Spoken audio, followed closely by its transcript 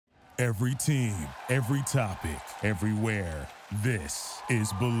Every team, every topic, everywhere. This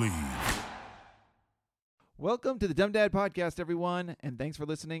is Believe. Welcome to the Dumb Dad Podcast, everyone, and thanks for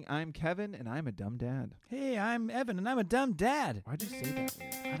listening. I'm Kevin, and I'm a dumb dad. Hey, I'm Evan, and I'm a dumb dad. Why'd you say that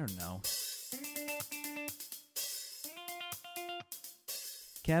weird? I don't know.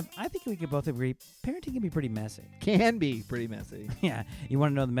 Kev, I think we could both agree parenting can be pretty messy. Can be pretty messy. Yeah. You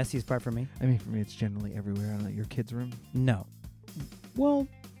want to know the messiest part for me? I mean, for me, it's generally everywhere in your kid's room. No. Well,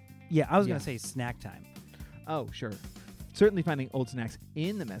 yeah, I was Yeah. going to say snack time. Oh, sure. Certainly finding old snacks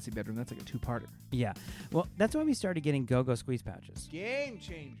in the messy bedroom, that's like a two-parter. Yeah. Well, that's why we started getting Go-Go squeeze pouches. Game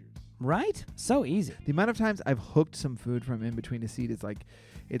changers. Right? So easy. The amount of times I've hooked some food from in between a seat is like,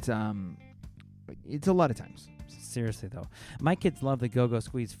 it's a lot of times. Seriously, though. My kids love the Go-Go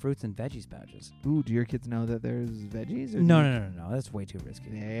squeeze fruits and veggies pouches. Ooh, do your kids know that there's veggies? Or No. That's way too risky.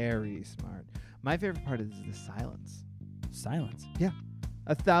 Very smart. My favorite part is the silence. Silence.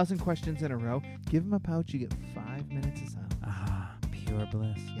 1,000 questions in a row. Give them a pouch, you get 5 minutes of silence. Ah, pure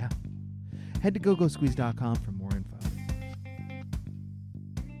bliss. Yeah. Head to gogosqueeze.com for more info.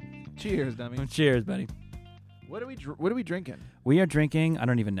 Cheers, dummy. Cheers, buddy. What are we drinking? We are drinking, I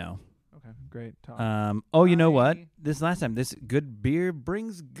don't even know. Okay, great. Talk. You know what? Hi. This last time, this good beer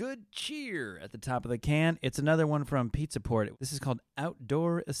brings good cheer at the top of the can. It's another one from Pizza Port. This is called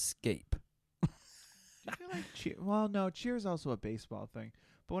Outdoor Escape. I feel like cheer. Well, no, cheer is also a baseball thing.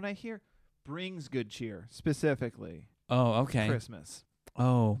 But when I hear brings good cheer, specifically Oh, okay. Christmas.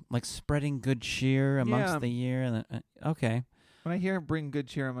 Oh, like spreading good cheer amongst Yeah. the year. And okay. When I hear bring good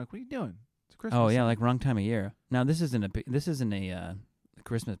cheer, I'm like, what are you doing? It's Christmas. Oh, yeah, like wrong time of year. Now, this isn't a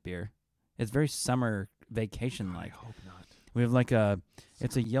Christmas beer. It's very summer vacation I like. hope not. We have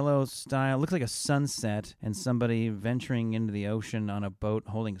it's a yellow style, looks like a sunset, and somebody venturing into the ocean on a boat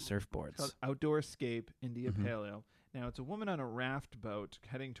holding It's surfboards. called Outdoor Escape India Mhm. Pale Ale. Now, it's a woman on a raft boat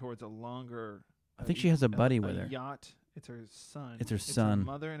heading towards a longer... I think she has a buddy with her. Yacht. It's her son. It's her son. Her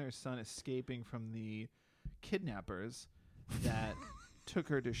mother and her son escaping from the kidnappers that took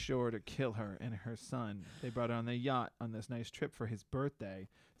her to shore to kill her and her son. They brought her on the yacht on this nice trip for his birthday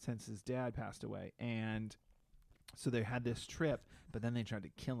since his dad passed away. And so they had this trip, but then they tried to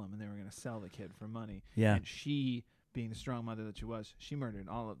kill him, and they were going to sell the kid for money. Yeah. And she, being the strong mother that she was, she murdered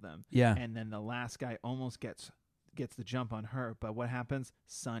all of them. Yeah. And then the last guy almost gets the jump on her, but what happens?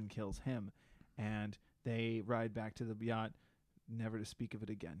 Son kills him, and they ride back to the yacht, never to speak of it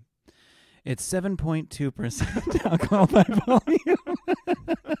again. It's 7.2% alcohol by volume.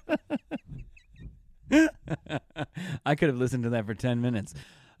 I could have listened to that for 10 minutes.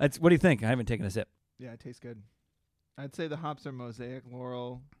 What do you think? I haven't taken a sip. Yeah, it tastes good. I'd say the hops are Mosaic,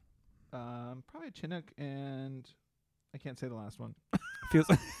 Laurel, probably Chinook, and I can't say the last one. Feels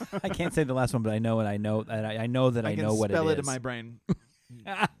I can't say the last one, but I know what I know. I know that I know what it is. I can spell it in my brain.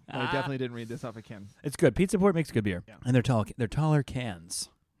 I definitely didn't read this off a can. It's good. Pizza Port makes good beer, Yeah. and they're tall. They're taller cans.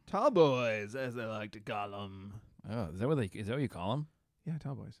 Tall boys, as they like to call them. Oh, is that what you call them? Yeah,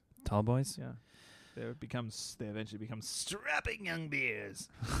 tall boys. Tall boys. Yeah. They eventually become strapping young beers.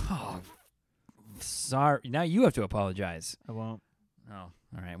 Oh, sorry. Now you have to apologize. I won't. Oh, all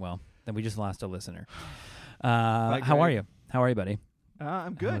right. Well, then we just lost a listener. Bye, How are Greg. you? How are you, buddy?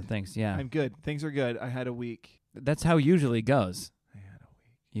 I'm Oh, good. thanks. Yeah, I'm good. Things are good. I had a week. that's how it usually goes. I had a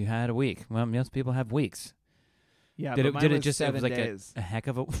week. You had a week. Well, most people have weeks. Yeah, Did but it? mine Did it was just? It 7 was like days. a heck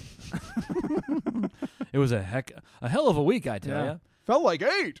of a. It was a hell of a week, I tell Yeah. you. Felt like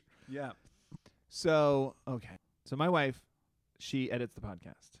 8. Yeah. So, okay. So my wife, she edits the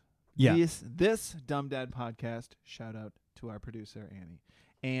podcast. This Dumb Dad podcast, shout out to our producer, Annie.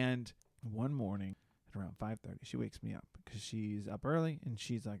 And one morning at around 5:30, she wakes me up because she's up early, and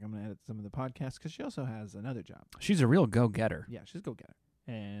she's like, I'm going to edit some of the podcasts because she also has another job. She's a real go-getter. Yeah, she's a go-getter.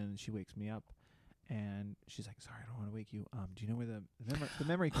 And she wakes me up, and she's like, sorry, I don't want to wake you. Do you know where the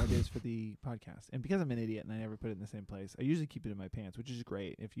memory card is for the podcast? And because I'm an idiot and I never put it in the same place, I usually keep it in my pants, which is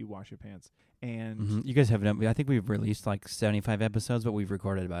great if you wash your pants. And Mhm. You guys have done. I think we've released like 75 episodes, but we've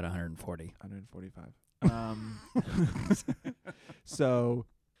recorded about 140. 145. So,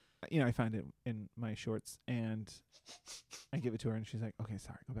 I find it in my shorts, and I give it to her, and she's like, okay,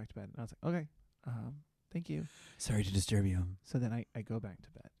 sorry, go back to bed. And I was like, okay, thank you. Sorry to disturb you. So then I go back to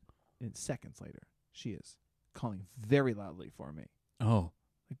bed. And seconds later, she is calling very loudly for me. Oh,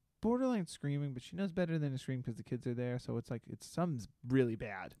 Like borderline screaming, but she knows better than to scream because the kids are there. So it's like something's really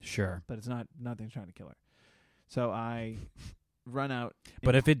bad, sure. but it's nothing trying to kill her. So I run out.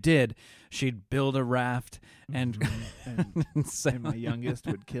 But if it did, she'd build a raft and Mhm. and sail. and my youngest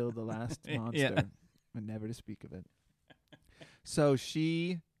would kill the last monster, Yeah. and never to speak of it. So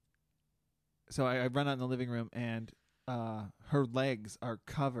I run out in the living room, and her legs are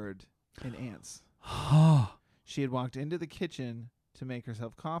covered in ants. She had walked into the kitchen to make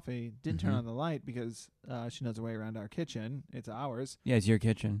herself coffee, didn't turn on the light because she knows her way around our kitchen. It's ours. Yeah, it's your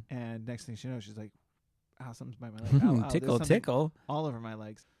kitchen. And next thing she knows, she's like, ow, something's by my leg. Ow, ow, tickle, tickle. All over my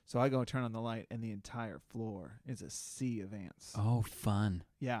legs. So I go turn on the light, and the entire floor is a sea of ants. Oh, fun.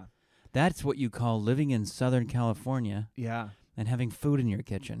 Yeah. That's what you call living in Southern California. Yeah. And having food in your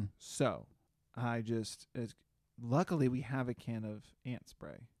kitchen. So I just, luckily we have a can of ant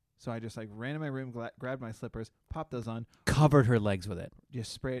spray. So I just like ran in my room, grabbed my slippers, popped those on. Covered her legs with it.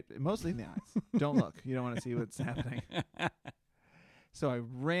 Just spray it, mostly in the eyes. Don't look. You don't want to see what's happening. So I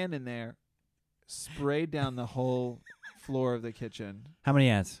ran in there, sprayed down the whole floor of the kitchen. How many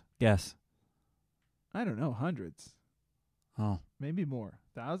ants? Guess. I don't know, hundreds. Oh. Maybe more.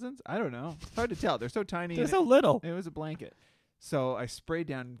 Thousands? I don't know. It's hard to tell. They're so tiny. They're so little. It was a blanket. So I sprayed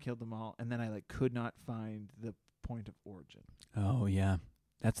down and killed them all, and then I could not find the point of origin. Oh, yeah.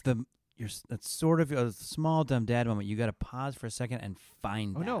 That's sort of a small dumb dad moment. You got to pause for a second and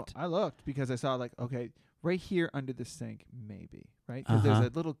find that. Oh, no. I looked because I saw okay, right here under the sink, maybe, right? Because there's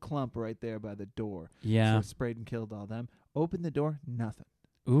a little clump right there by the door. Yeah. So I sprayed and killed all them. Opened the door, nothing.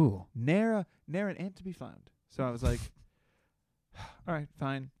 Ooh. Ne'er an ant to be found. So I was like, all right,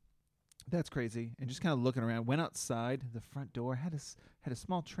 fine. That's crazy. And just kind of looking around, went outside. The front door had a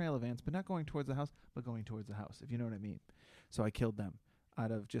small trail of ants, but not going towards the house, but going towards the house, if you know what I mean. So I killed them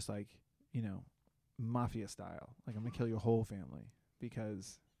out of just mafia style. Like, I'm going to kill your whole family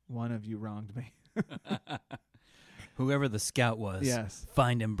because one of you wronged me. Whoever the scout was. Yes.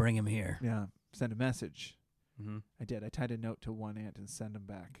 Find him, bring him here. Yeah. Send a message. Mm-hmm. I did. I tied a note to one ant and sent him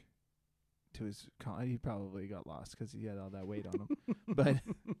back to his he probably got lost because he had all that weight on him. But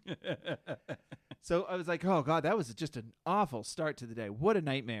so I was like, oh, God, that was just an awful start to the day. What a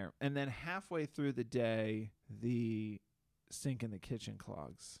nightmare. And then halfway through the day, the sink in the kitchen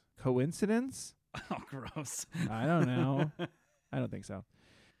clogs. Coincidence? Oh, gross. I don't know. I don't think so.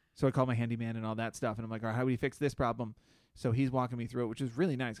 So I called my handyman and all that stuff, and I'm like, all right, how do we fix this problem? So he's walking me through it, which is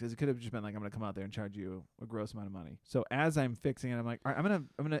really nice because it could have just been like, I'm going to come out there and charge you a gross amount of money. So as I'm fixing it, I'm like, all right, I'm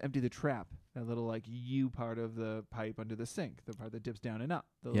going to empty the trap, that little U part of the pipe under the sink, the part that dips down and up,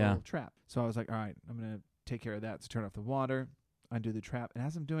 the little trap. So I was like, all right, I'm going to take care of that. So turn off the water, undo the trap. And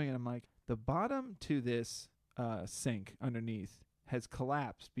as I'm doing it, I'm like, the bottom to this sink underneath has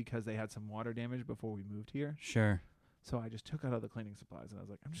collapsed because they had some water damage before we moved here. Sure. So I just took out all the cleaning supplies, and I was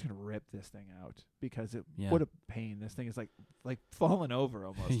like, I'm just going to rip this thing out because what a pain. This thing is like falling over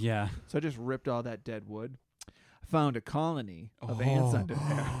almost. Yeah. So I just ripped all that dead wood. I found a colony of ants under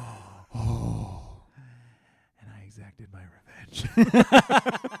there. And I exacted my revenge.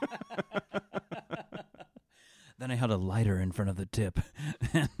 Then I held a lighter in front of the tip.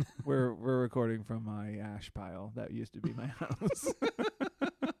 We're recording from my ash pile that used to be my house.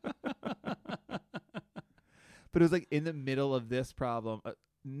 But it was in the middle of this problem,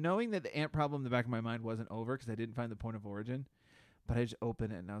 knowing that the ant problem in the back of my mind wasn't over because I didn't find the point of origin. But I just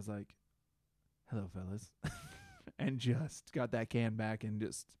opened it and I was like, hello, fellas. And just got that can back and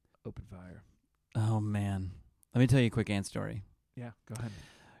just opened fire. Oh, man. Let me tell you a quick ant story. Yeah, go ahead.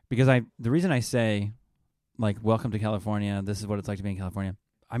 Because the reason I say, welcome to California, this is what it's like to be in California.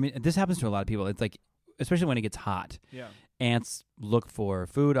 I mean, this happens to a lot of people. It's especially when it gets hot. Yeah. Ants look for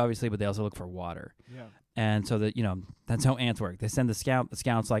food, obviously, but they also look for water. Yeah. And so that's how ants work. They send the scout. The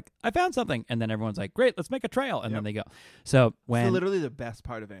scout's like, I found something. And then everyone's like, great, let's make a trail. And then they go. So it's literally the best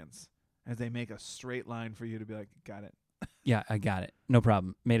part of ants, as they make a straight line for you to be like, got it. Yeah, I got it. No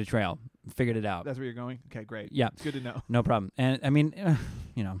problem. Made a trail. Figured it out. That's where you're going? Okay, great. Yeah. It's good to know. No problem. And I mean,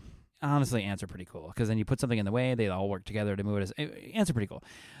 honestly, ants are pretty cool because then you put something in the way, they all work together to move it. Ants are pretty cool.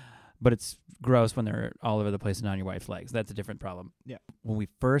 But it's gross when they're all over the place and on your wife's legs. That's a different problem. Yeah. When we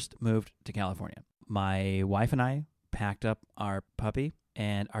first moved to California, my wife and I packed up our puppy,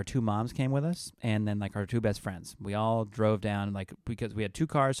 and our two moms came with us, and then our two best friends. We all drove down because we had two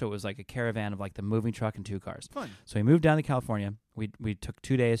cars, so it was like a caravan of the moving truck and two cars. Fun. So we moved down to California. We took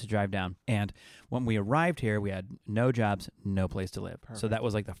 2 days to drive down, and when we arrived here, we had no jobs, no place to live. Perfect. So that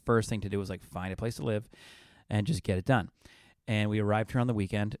was the first thing to do was find a place to live and just get it done. And we arrived here on the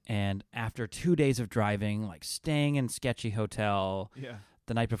weekend, and after 2 days of driving, staying in sketchy hotel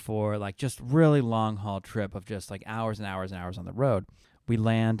the night before, just really long haul trip of just hours and hours and hours on the road, we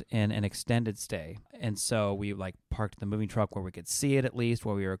land in an extended stay. And so we parked the moving truck where we could see it at least,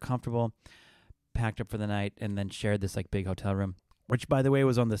 where we were comfortable, packed up for the night, and then shared this big hotel room, which, by the way,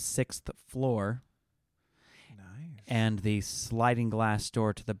 was on the 6th floor. Nice. And the sliding glass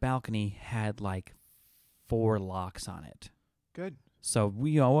door to the balcony had 4 locks on it. Good. So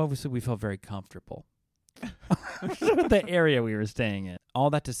we obviously felt very comfortable. the area we were staying in. All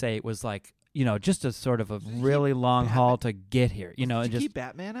that to say, it was like, just a sort of a really long haul to get here. Did you just keep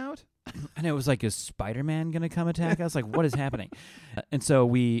Batman out? and it was like, is Spider-Man going to come attack us? Like, what is happening? And so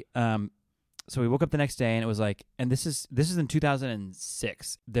we woke up the next day, and it was like, and this is in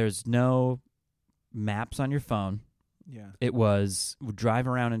 2006. There's no maps on your phone. Yeah. It was drive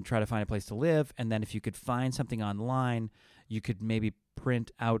around and try to find a place to live, and then if you could find something online, you could maybe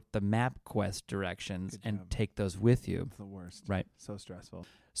print out the MapQuest directions and take those with you. It's the worst. Right. So stressful.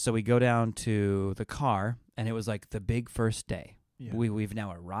 So we go down to the car, and it was like the big first day. Yeah. We've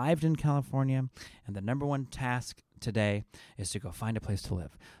now arrived in California, and the number one task today is to go find a place to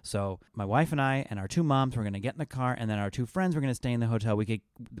live. So my wife and I and our two moms were going to get in the car, and then our two friends were going to stay in the hotel. We could,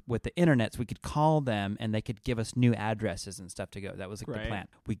 with the internet, so we could call them, and they could give us new addresses and stuff to go. That was like the plan.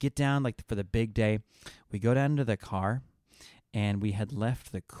 We get down like for the big day. We go down to the car, and we had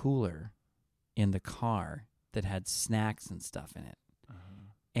left the cooler in the car that had snacks and stuff in it.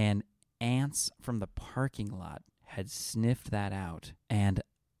 And ants from the parking lot had sniffed that out. And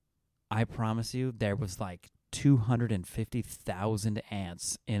I promise you, there was like 250,000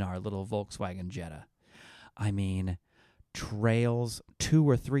 ants in our little Volkswagen Jetta. I mean, trails, 2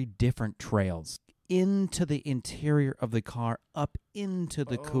 or 3 different trails into the interior of the car, up into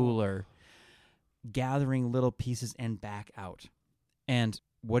the cooler, gathering little pieces and back out. And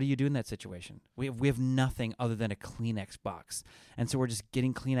what do you do in that situation? We have nothing other than a Kleenex box. And so we're just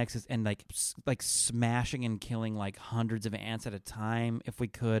getting Kleenexes and like smashing and killing like hundreds of ants at a time if we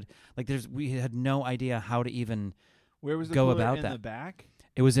could. Like we had no idea how to even Where was the go cooler about in that. The back?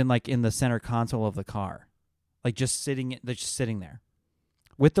 It was in the center console of the car. Like just sitting there.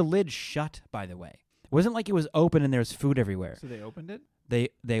 With the lid shut, by the way. It wasn't like it was open and there was food everywhere. So they opened it?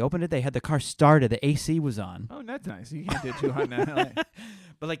 They opened it. They had the car started. The AC was on. Oh, that's nice. You can't do too hot in LA.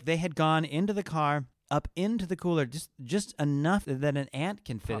 But like they had gone into the car, up into the cooler, just enough that an ant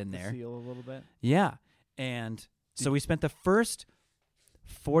can fit Pop in the there. seal a little bit. Yeah. And so we spent the first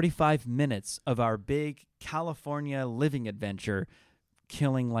 45 minutes of our big California living adventure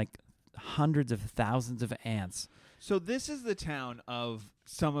killing like hundreds of thousands of ants. So this is the town of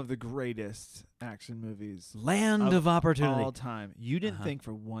some of the greatest action movies. Land of opportunity. All time. You didn't think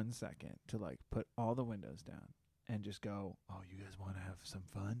for 1 second to like put all the windows down and just go, oh, you guys want to have some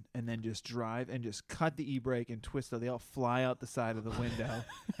fun? And then just drive and just cut the e-brake and twist so they all fly out the side of the window.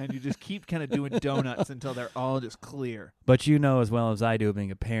 And you just keep kind of doing donuts until they're all just clear. But you know as well as I do,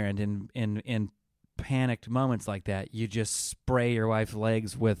 being a parent, in panicked moments like that, you just spray your wife's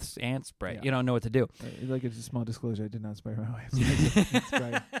legs with ant spray. Yeah. You don't know what to do. Like it's a small disclosure, I did not spray my wife.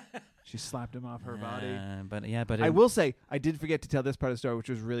 She slapped him off her body. But I will say, I did forget to tell this part of the story, which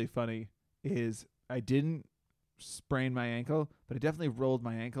was really funny, is I didn't sprain my ankle, but I definitely rolled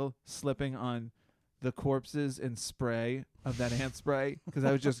my ankle, slipping on the corpses and spray of that ant spray, because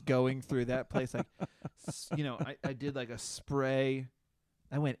I was just going through that place. Like, I did like a spray.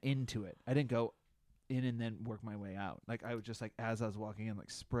 I went into it. I didn't go in and then work my way out. Like I was just like, as I was walking in, like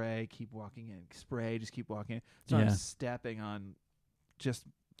spray, keep walking in, spray, just keep walking in. So I'm stepping on just...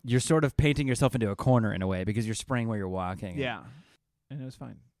 You're sort of painting yourself into a corner in a way because you're spraying where you're walking. Yeah. And it was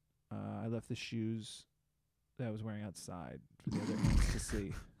fine. I left the shoes that I was wearing outside for the other ants to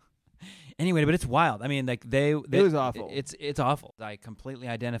see. Anyway, but it's wild. I mean, like it was awful. It's awful. I completely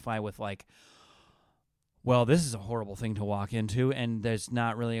identify with like, well, this is a horrible thing to walk into, and there's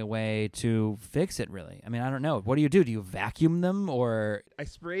not really a way to fix it, really. I mean, I don't know. What do? Do you vacuum them, or...? I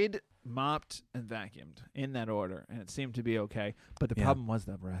sprayed, mopped, and vacuumed in that order, and it seemed to be okay. But the problem was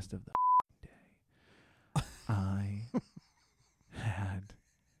the rest of the day. I had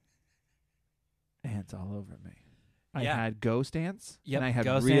ants all over me. I had ghost ants, and I had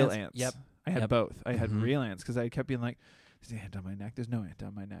real ants. Yep. I had both. I had real ants, because I kept being like, there's an ant on my neck. There's no ant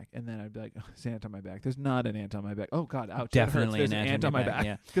on my neck. And then I'd be like, oh, there's an ant on my back. There's not an ant on my back. Oh, God, ouch. Definitely there's an ant on my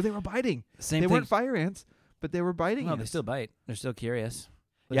back. Because they were biting. They weren't fire ants, but they were biting ants. ants. They still bite. They're still curious.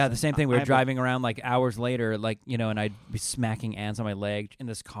 Listen, the same thing. We were driving around like hours later, like, and I'd be smacking ants on my leg in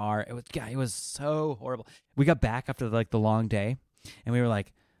this car. It was so horrible. We got back after like the long day, and we were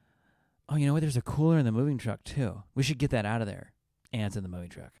like, oh, you know what? There's a cooler in the moving truck, too. We should get that out of there. Ants in the moving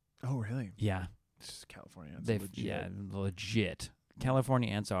truck. Oh, really? Yeah. It's just California ants. Legit. Yeah, legit. California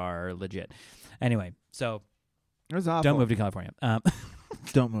ants are legit. Anyway, so it was awful. Don't move to California.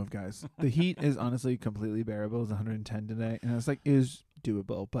 Don't move, guys. The heat is honestly completely bearable. It's 110 today, and it's like is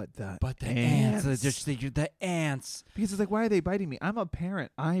doable. But the ants, the ants. Because it's like, why are they biting me? I'm a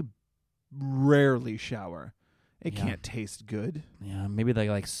parent. I rarely shower. It can't taste good. Yeah, maybe they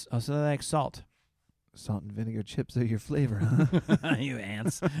like salt. Salt and vinegar chips are your flavor, huh? You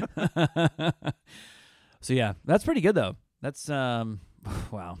ants. So yeah, that's pretty good though. That's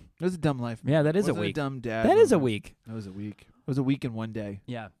wow. It was a dumb life. Yeah, that is a Wasn't week. dumb dad. That is a moment. week. That was a week. It was a week in one day.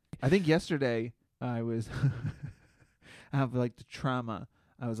 Yeah. I think yesterday I was I have like the trauma.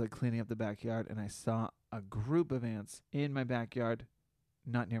 I was like cleaning up the backyard and I saw a group of ants in my backyard,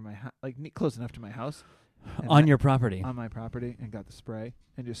 not near my house, like close enough to my house. On your property. On my property, and got the spray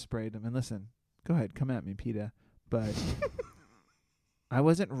and just sprayed them. And listen, go ahead, come at me, PETA. But I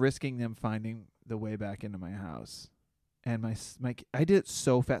wasn't risking them finding the way back into my house. And I did it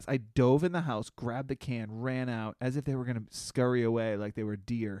so fast. I dove in the house, grabbed the can, ran out as if they were going to scurry away like they were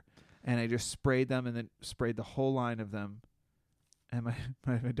deer. And I just sprayed them and then sprayed the whole line of them. And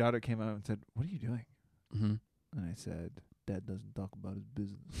my daughter came out and said, "What are you doing?" Mm-hmm. And I said, "Dad doesn't talk about his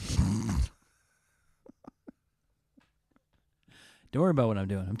business." Don't worry about what I'm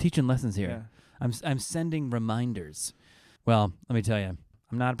doing. I'm teaching lessons here. Yeah. I'm sending reminders. Well, let me tell you,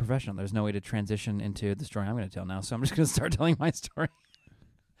 I'm not a professional. There's no way to transition into the story I'm going to tell now, so I'm just going to start telling my story.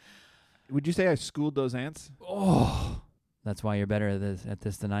 Would you say I schooled those ants? Oh, that's why you're better at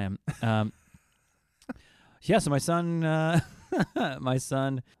this than I am. Yeah, so my son,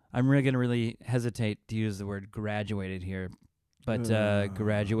 I'm really going to really hesitate to use the word graduated here, but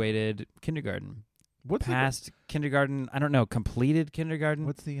graduated kindergarten. What's past kindergarten? I don't know. Completed kindergarten?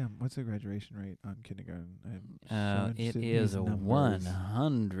 What's the graduation rate on kindergarten? It is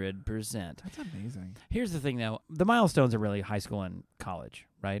 100%. That's amazing. Here's the thing, though. The milestones are really high school and college,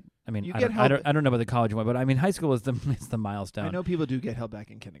 right? I mean, You I get help. don't know about the college one, but I mean, high school is the milestone. I know people do get held back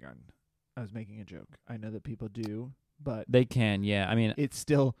in kindergarten. I was making a joke. I know that people do, but They can, yeah. I mean, it's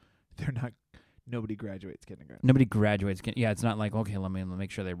still they're not. Nobody graduates kindergarten. nobody graduates. Yeah, it's not like, okay, let me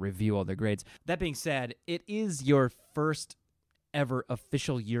make sure they review all their grades. That being said, it is your first ever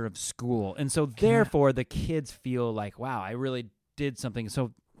official year of school. And so therefore the kids feel like, wow, I really did something.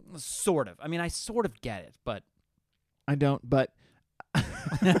 So sort of. I mean, I sort of get it, but I don't, but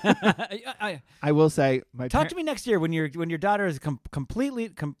I will say talk to me next year when your daughter has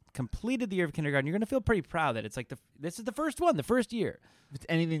completed the year of kindergarten. You're going to feel pretty proud that it's like this is the first one, the first year. If it's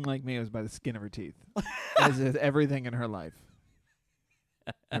anything like me, it was by the skin of her teeth. As is everything in her life.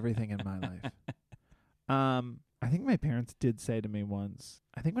 Everything in my life. I think my parents did say to me once,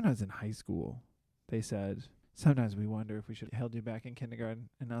 I think when I was in high school, they said, sometimes we wonder if we should have held you back in kindergarten.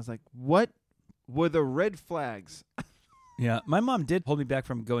 And I was like, what were the red flags? Yeah, my mom did hold me back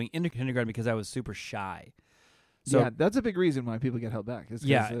from going into kindergarten because I was super shy. So, yeah, that's a big reason why people get held back. Is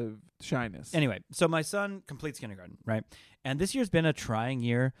because of shyness. Anyway, so my son completes kindergarten, right? And this year's been a trying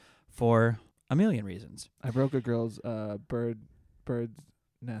year for a million reasons. I broke a girl's bird's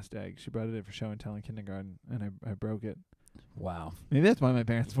nest egg. She brought it in for show and tell in kindergarten, and I broke it. Wow. Maybe that's why my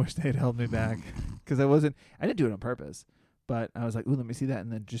parents wish they had held me back, because I didn't do it on purpose. But I was like, ooh, let me see that,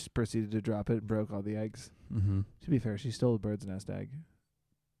 and then just proceeded to drop it and broke all the eggs. Mm-hmm. To be fair, she stole a bird's nest egg.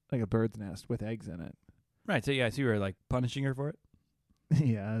 Like a bird's nest with eggs in it. Right, so yeah, so you were like punishing her for it?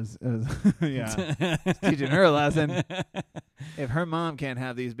 Yeah, it was yeah. Teaching her a lesson. If her mom can't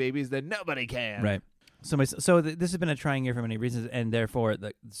have these babies, then nobody can. Right. So this has been a trying year for many reasons, and therefore,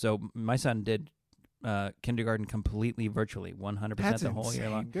 so my son did kindergarten completely virtually, 100% That's the whole insane. year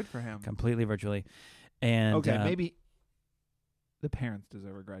long. Good for him. Completely virtually. And okay, maybe the parents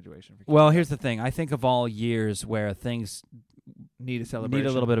deserve a graduation. For well, here's the thing. I think of all years where things need a celebration. Need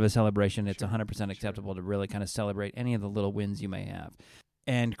a little bit of a celebration. It's Sure. 100% acceptable to really kind of celebrate any of the little wins you may have.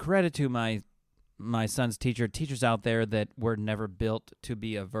 And credit to my son's teachers out there that were never built to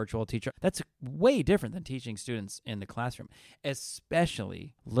be a virtual teacher. That's way different than teaching students in the classroom,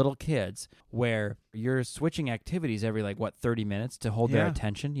 especially little kids where you're switching activities every 30 minutes to hold their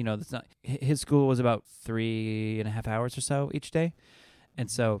attention. You know, that's not his school was about 3.5 hours or so each day. And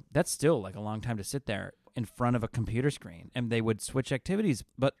so that's still a long time to sit there in front of a computer screen, and they would switch activities.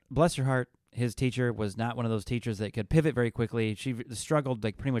 But bless her heart, his teacher was not one of those teachers that could pivot very quickly. She struggled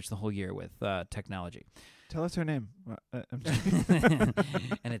pretty much the whole year with technology. Tell us her name.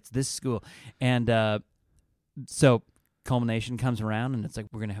 And it's this school. And so culmination comes around, and it's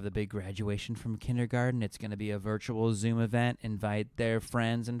we're going to have the big graduation from kindergarten. It's going to be a virtual Zoom event. Invite their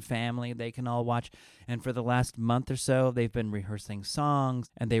friends and family. They can all watch. And for the last month or so, they've been rehearsing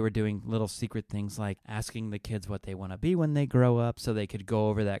songs, and they were doing little secret things like asking the kids what they want to be when they grow up, so they could go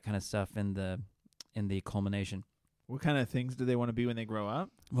over that kind of stuff in the culmination. What kind of things do they want to be when they grow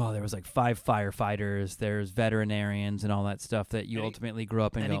up? Well, there was 5 firefighters, there's veterinarians and all that stuff that you ultimately grow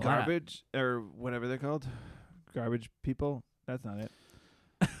up and any go, garbage or whatever they're called. Garbage people? That's not it.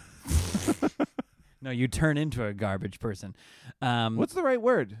 No, you turn into a garbage person. What's the right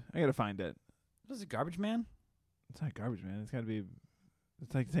word? I gotta find it. What is it, garbage man? It's not garbage man. It's gotta be.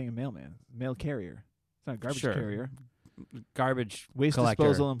 It's like saying a mailman, mail carrier. It's not a garbage Sure. carrier. Garbage Waste collector.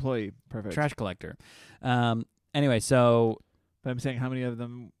 disposal employee. Perfect. Trash collector. Anyway, so But I'm saying how many of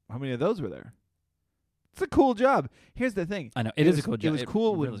those were there? It's a cool job. Here's the thing. I know it is a cool It job. was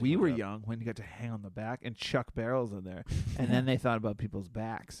cool when really is a we cool were job. young, when you got to hang on the back and chuck barrels in there. And then they thought about people's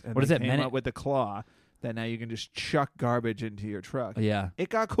backs. And What is they it, came Minute- up with the claw that now you can just chuck garbage into your truck. Yeah. It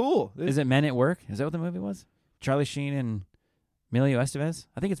got cool. Is it Men at Work? Is that what the movie was? Charlie Sheen and Emilio Estevez?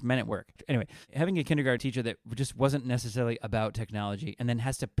 I think it's Men at Work. Anyway, having a kindergarten teacher that just wasn't necessarily about technology and then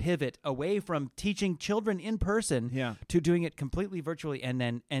has to pivot away from teaching children in person Yeah. to doing it completely virtually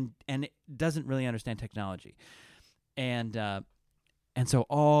and it doesn't really understand technology. And so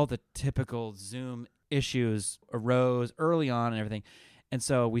all the typical Zoom issues arose early on and everything. And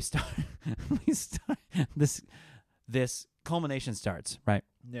so we start this culmination starts, right?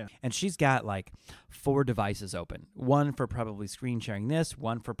 Yeah. And she's got like 4 devices open. One for probably screen sharing this,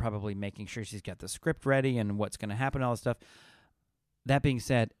 one for probably making sure she's got the script ready and what's going to happen, all this stuff. That being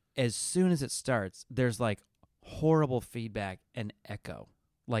said, as soon as it starts, there's like horrible feedback and echo.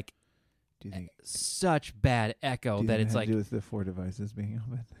 Like Do you think such bad echo that it's it had like to do with the 4 devices being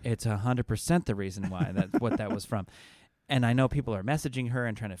open? it's 100% the reason why what that was from. And I know people are messaging her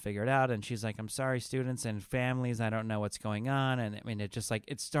and trying to figure it out. And she's like, I'm sorry, students and families. I don't know what's going on. And I mean, it just like,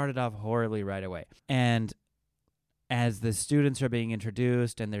 it started off horribly right away. And as the students are being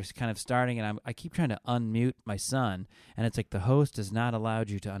introduced and they're kind of starting, and I keep trying to unmute my son. And it's like, the host has not allowed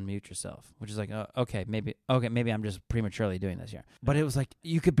you to unmute yourself, which is like, oh, okay, maybe I'm just prematurely doing this here. But it was like,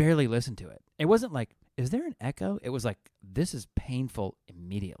 you could barely listen to it. It wasn't like, is there an echo? It was like, this is painful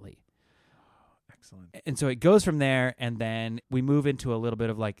immediately. Excellent. And so it goes from there, and then we move into a little bit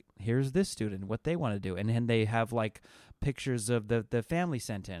of like, here's this student, what they want to do. And then they have like pictures of the family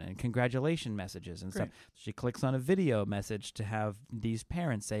sent in and congratulation messages and Great. stuff. She clicks on a video message to have these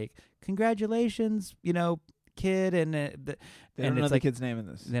parents say, congratulations, you know, kid. And They and don't know it's the like, kid's name in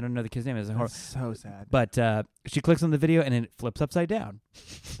this. they don't know the kid's name. It's horrible. That's so sad. But she clicks on the video, and it flips upside down.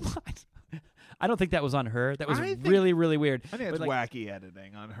 What? I don't think that was on her. That was I think- really, really weird. I think it's But, like, wacky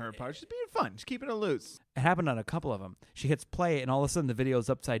editing on her part. She's being fun. She's keeping it loose. it happened on a couple of them. She hits play, and all of a sudden the video's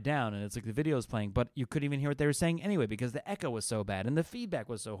upside down, and it's like the video's playing, but you couldn't even hear what they were saying anyway because the echo was so bad and the feedback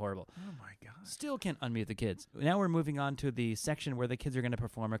was so horrible. Oh, my God. Still can't unmute the kids. Now we're moving on to the section where the kids are going to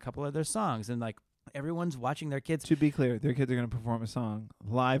perform a couple of their songs, and like everyone's watching their kids To be clear, their kids are going to perform a song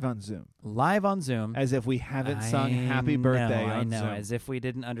live on Zoom, live on Zoom. as if we haven't sung I Happy Birthday know, on I know, Zoom. as if we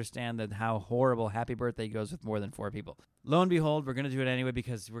didn't understand that how horrible Happy Birthday goes with more than 4 people. Lo and behold, we're going to do it anyway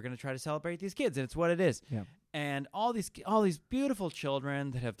because we're going to try to celebrate these kids, and it's what it is. Yeah. And all these beautiful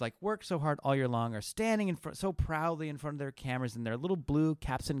children that have like worked so hard all year long are standing in front, so proudly in front of their cameras in their little blue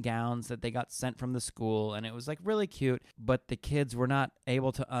caps and gowns that they got sent from the school, and it was like really cute. But the kids were not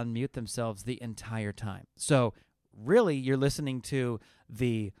able to unmute themselves the entire time. So really, you're listening to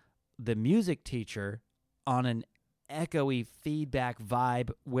the music teacher on an echoey feedback vibe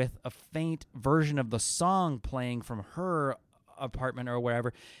with a faint version of the song playing from her apartment or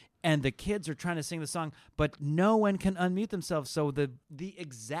wherever. And the kids are trying to sing the song, but no one can unmute themselves. So the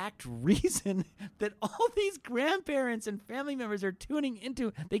exact reason that all these grandparents and family members are tuning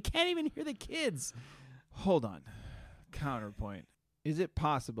into, they can't even hear the kids. Hold on. Counterpoint. Is it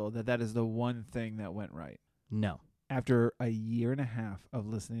possible that that is the one thing that went right? No. After a year and a half of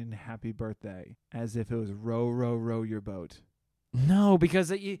listening to Happy Birthday as if it was row, row, row your boat. No,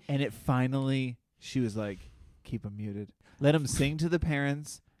 because And it finally, she was like, keep them muted. Let them sing to the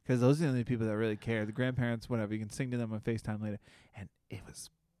parents. Because those are the only people that really care. The grandparents, whatever. You can sing to them on FaceTime later. And it was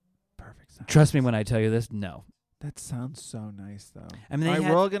perfect sound. trust me when I tell you this, no. That sounds so nice, though. I mean, they all right,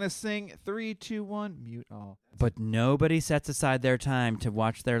 had- we're all going to sing 3, 2, 1, mute all. But nobody sets aside their time to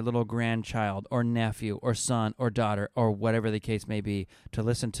watch their little grandchild or nephew or son or daughter or whatever the case may be to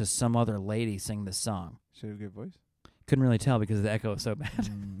listen to some other lady sing the song. She had a good voice. Couldn't really tell because the echo was so bad.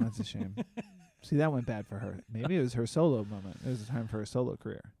 That's a shame. See, that went bad for her. Maybe it was her solo moment. It was a time for her solo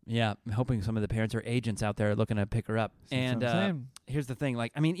career. Yeah, I'm hoping some of the parents or agents out there are looking to pick her up. See, that's And what I'm saying. here's the thing,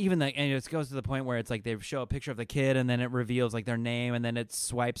 like, I mean, even and it goes to the point where it's like they show a picture of the kid and then it reveals like their name and then it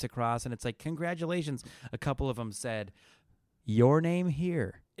swipes across and it's like, congratulations. A couple of them said, your name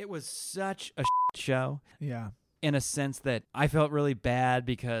here. It was such a show. Yeah. In a sense that I felt really bad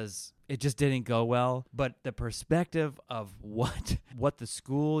because it just didn't go well. But the perspective of what the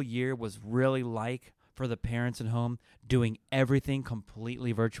school year was really like for the parents at home, doing everything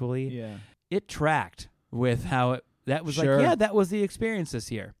completely virtually, Yeah. it tracked with how that was Sure. like, yeah, that was the experience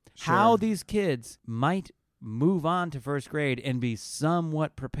this year. Sure. How these kids might move on to first grade and be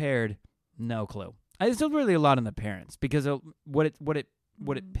somewhat prepared, no clue. It's still really a lot on the parents because what it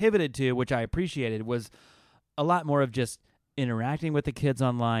what it pivoted to, which I appreciated, was a lot more of just interacting with the kids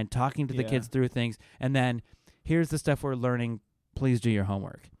online, talking to the kids through things, and then here's the stuff we're learning. Please do your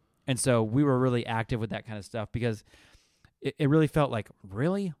homework. And so we were really active with that kind of stuff because it really felt like,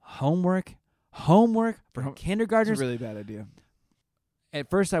 really? Homework for kindergartners? It's a really bad idea. At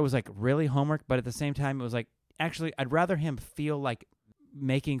first I was like, really, homework? But at the same time, it was like, actually, I'd rather him feel like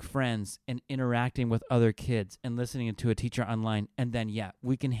making friends and interacting with other kids and listening to a teacher online. And then,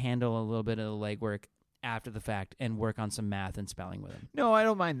 we can handle a little bit of the legwork after the fact and work on some math and spelling with him. No, I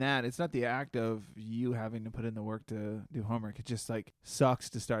don't mind that. It's not the act of you having to put in the work to do homework. It just like sucks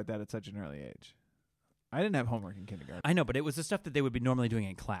to start that at such an early age. I didn't have homework in kindergarten. I know, but it was the stuff that they would be normally doing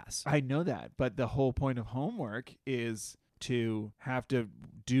in class. I know that, but the whole point of homework is to have to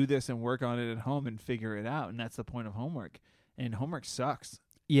do this and work on it at home and figure it out, and that's the point of homework. And homework sucks.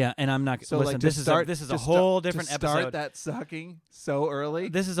 Yeah, and I'm not. So listen, like this is a whole different episode. Start that sucking so early.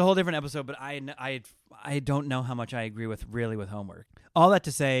 This is a whole different episode, but I don't know how much I agree with homework. All that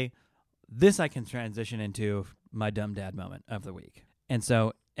to say, this I can transition into my dumb dad moment of the week. And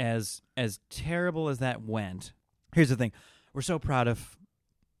so, as terrible as that went, here's the thing: we're so proud of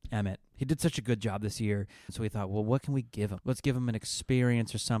Emmett. He did such a good job this year. So we thought, well, what can we give him? Let's give him an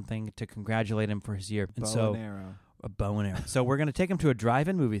experience or something to congratulate him for his year. And a bow and arrow. So we're going to take him to a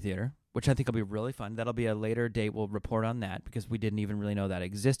drive-in movie theater, which I think will be really fun. That'll be a later date. We'll report on that because we didn't even really know that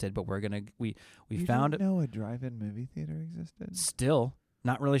existed. But we're going to we found it. You didn't know a drive-in movie theater existed? Still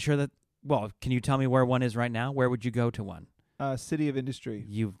not really sure that. Well, can you tell me where one is right now? Where would you go to one? City of Industry.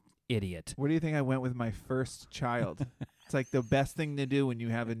 You idiot. Where do you think I went with my first child? It's like the best thing to do when you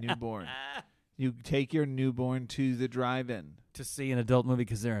have a newborn. You take your newborn to the drive-in. To see an adult movie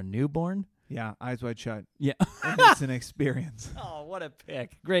because they're a newborn? Yeah, eyes wide shut. Yeah. And it's an experience. Oh, what a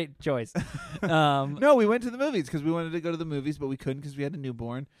pick. Great choice. No, we went to the movies because we wanted to go to the movies, but we couldn't because we had a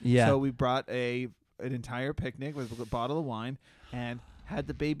newborn. Yeah. So we brought an entire picnic with a bottle of wine and had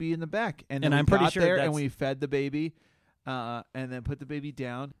the baby in the back. And then I'm pretty sure there and we fed the baby and then put the baby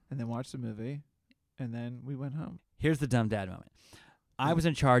down and then watched the movie. And then we went home. Here's the dumb dad moment. I was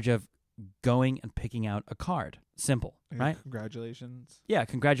in charge of going and picking out a card. Simple, right? Congratulations. Yeah,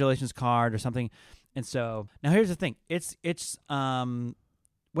 congratulations card or something. And so now here's the thing. It's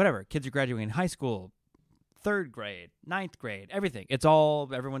whatever. Kids are graduating high school, 3rd grade, 9th grade, everything.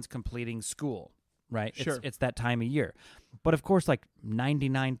 Everyone's completing school, right? Sure. It's that time of year. But of course, like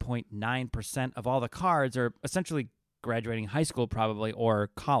 99.9% of all the cards are essentially graduating high school probably or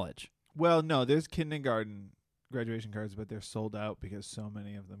college. Well, no, there's kindergarten graduation cards, but they're sold out because so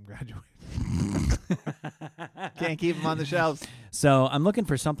many of them graduate. Can't keep them on the shelves. So I'm looking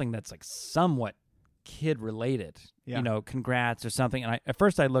for something that's like somewhat kid related. Yeah. You know, congrats or something. And at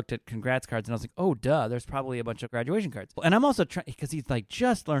first I looked at congrats cards and I was like, oh, duh, there's probably a bunch of graduation cards. And I'm also trying, because he's like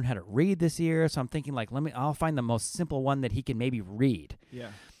just learned how to read this year. So I'm thinking like, I'll find the most simple one that he can maybe read.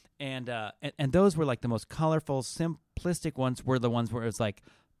 Yeah. And those were like the most colorful, simplistic ones were the ones where it was like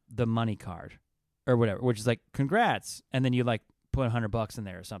the money card or whatever, which is like congrats. And then you like put $100 in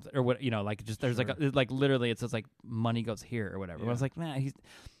there or something or what, you know, like just there's like literally it says like money goes here or whatever. Yeah. I was like, man,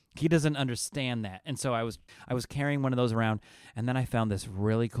 he doesn't understand that. And so I was carrying one of those around, and then I found this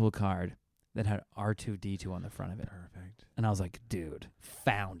really cool card that had R2-D2 on the front of it. Perfect. And I was like, dude,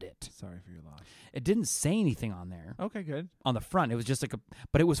 found it. Sorry for your loss. It didn't say anything on there. Okay, good. On the front, it was just like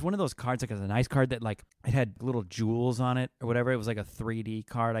but it was one of those cards, like it was a nice card that like it had little jewels on it or whatever. It was like a 3D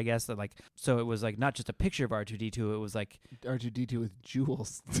card, I guess. That like, so it was like not just a picture of R2-D2. It was like R2-D2 with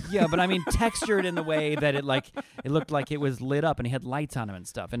jewels. Yeah, but I mean textured in the way that it looked like it was lit up and he had lights on him and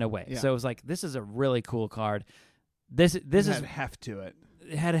stuff in a way. Yeah. So it was like, this is a really cool card. This is heft to it.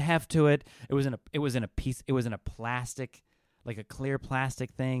 It had a heft to it. It was in a plastic, like a clear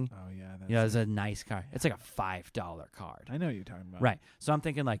plastic thing. Oh yeah, it was a nice card. It's like a $5 card. I know what you're talking about. Right. So I'm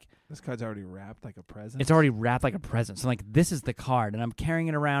thinking like this card's already wrapped like a present. It's already wrapped like a present. So like this is the card, and I'm carrying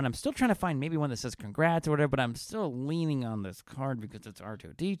it around. I'm still trying to find maybe one that says congrats or whatever, but I'm still leaning on this card because it's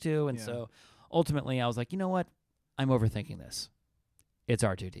R2-D2, and so ultimately I was like, you know what? I'm overthinking this. It's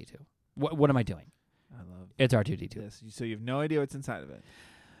R2-D2. What am I doing? I love it's R2-D2. This. So you have no idea what's inside of it.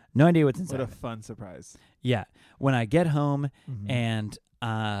 No idea what's inside. What a fun surprise. Yeah. When I get home and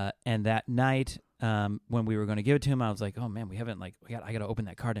that night when we were going to give it to him, I was like, oh man, we haven't I got to open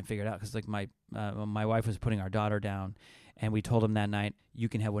that card and figure it out, because like my wife was putting our daughter down, and we told him that night, you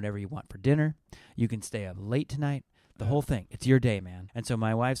can have whatever you want for dinner. You can stay up late tonight. The whole thing. It's your day, man. And so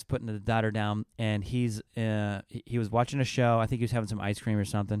my wife's putting the daughter down, and he was watching a show. I think he was having some ice cream or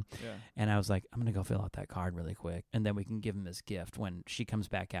something. Yeah. And I was like, I'm going to go fill out that card really quick, and then we can give him this gift when she comes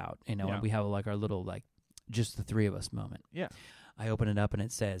back out, you know, and we have like our little, like, just the three of us moment. Yeah. I open it up and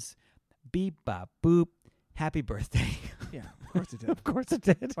it says, beep, bop, boop, happy birthday. Yeah, of course it did. Of course it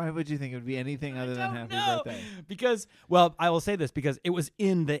did. Why would you think it would be anything other than happy birthday? Because, well, I will say this, because it was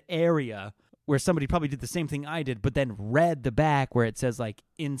in the area where somebody probably did the same thing I did, but then read the back where it says, like,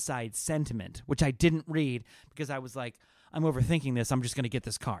 inside sentiment, which I didn't read because I was like, I'm overthinking this. I'm just going to get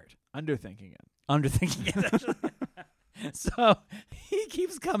this card. Underthinking it. Underthinking it, actually. So he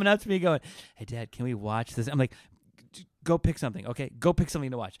keeps coming up to me going, hey, Dad, can we watch this? I'm like, go pick something, okay? Go pick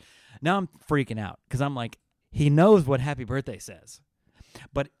something to watch. Now I'm freaking out because I'm like, he knows what happy birthday says.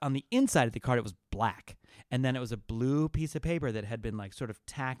 But on the inside of the card, it was black. And then it was a blue piece of paper that had been like sort of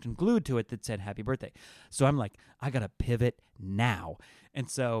tacked and glued to it that said happy birthday. So I'm like, I got to pivot now. And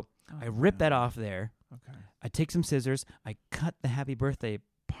so I rip that off there. Okay. I take some scissors. I cut the happy birthday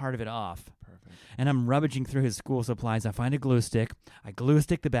part of it off. Perfect. And I'm rummaging through his school supplies. I find a glue stick. I glue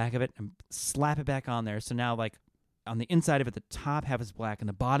stick the back of it and slap it back on there. So now, like, on the inside of it, the top half is black and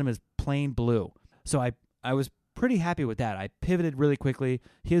the bottom is plain blue. So I was pretty happy with that. I pivoted really quickly.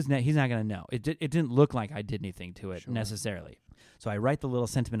 He's not going to know. It didn't look like I did anything to it necessarily. So I write the little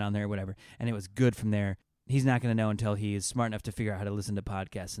sentiment on there or whatever, and it was good from there. He's not going to know until he's smart enough to figure out how to listen to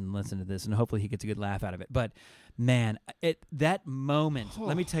podcasts and listen to this, and hopefully he gets a good laugh out of it. But, man, that moment,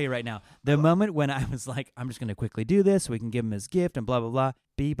 let me tell you right now, the moment when I was like, I'm just going to quickly do this so we can give him his gift and blah, blah, blah,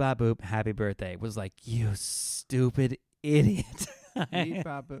 beep, bop, boop, happy birthday, was like, you stupid idiot. Beep,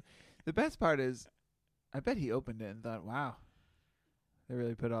 bop, boop. The best part is, I bet he opened it and thought, wow, they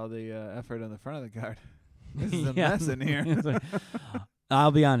really put all the effort on the front of the card. This is a mess in here.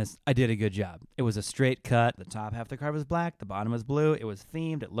 I'll be honest, I did a good job. It was a straight cut. The top half of the card was black. The bottom was blue. It was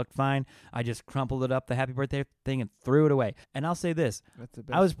themed. It looked fine. I just crumpled it up, the happy birthday thing, and threw it away. And I'll say this. That's the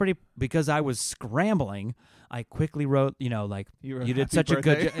best. I was because I was scrambling, I quickly wrote, like, you did such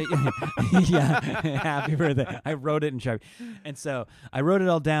birthday. a good job. Yeah, happy birthday. I wrote it in Sharpie. And so I wrote it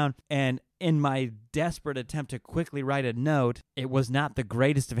all down, and in my desperate attempt to quickly write a note, it was not the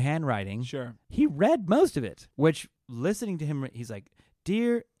greatest of handwriting. Sure. He read most of it, which, listening to him, he's like,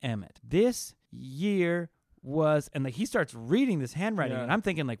 Dear Emmett, this year was, and like he starts reading this handwriting, and I'm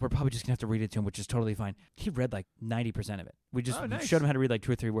thinking like we're probably just gonna have to read it to him, which is totally fine. He read like 90% of it. We just showed him how to read like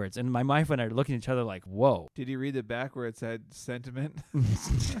 2 or 3 words, and my wife and I are looking at each other like, "Whoa!" Did he read the back where it said sentiment?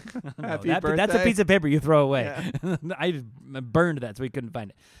 Happy birthday. That's a piece of paper you throw away. Yeah. I burned that, so we couldn't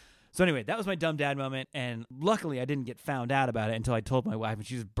find it. So anyway, that was my dumb dad moment, and luckily I didn't get found out about it until I told my wife, and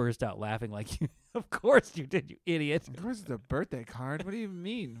she just burst out laughing like, of course you did, you idiot. Of course it's a birthday card. What do you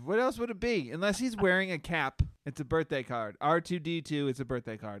mean? What else would it be? Unless he's wearing a cap, it's a birthday card. R2-D2, it's a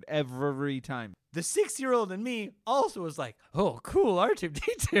birthday card. Every time. The 6-year-old in me also was like, oh, cool,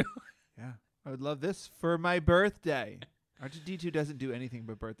 R2-D2. Yeah. I would love this for my birthday. R2-D2 doesn't do anything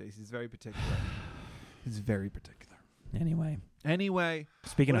but birthdays. He's very particular. He's very particular. Anyway,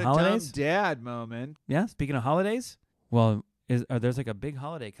 speaking of what a holidays, dumb dad moment. Yeah, speaking of holidays, well, there's like a big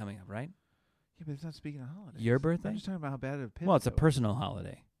holiday coming up, right? Yeah, but it's not speaking of holidays. Your birthday? I'm just talking about how bad it. Well, it's a personal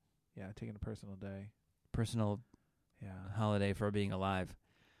holiday. Yeah, taking a personal day. Personal. Yeah. Holiday for being alive.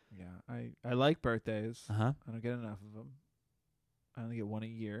 Yeah, I like birthdays. Uh huh. I don't get enough of them. I only get one a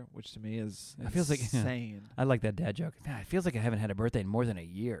year, which to me is it feels like insane. I like that dad joke. Man, it feels like I haven't had a birthday in more than a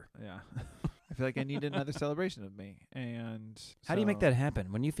year. Yeah. I feel like I need another celebration of me. And how do you make that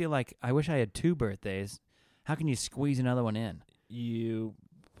happen? When you feel like, I wish I had 2 birthdays, how can you squeeze another one in?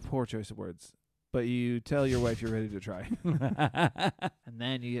 Poor choice of words, but you tell your wife you're ready to try. And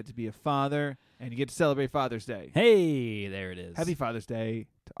then you get to be a father, and you get to celebrate Father's Day. Hey, there it is. Happy Father's Day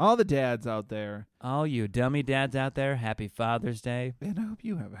to all the dads out there. All you dummy dads out there, happy Father's Day. And I hope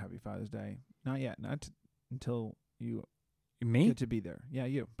you have a happy Father's Day. Not yet. Not until you Me? get to be there. Yeah,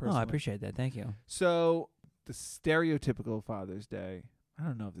 you. Personally. Oh, I appreciate that. Thank you. So the stereotypical Father's Day. I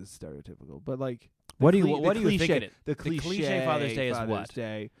don't know if this is stereotypical, but like, what do you think of it? The cliche Father's Day is Father's what?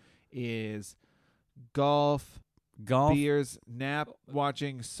 Day is golf, beers, nap,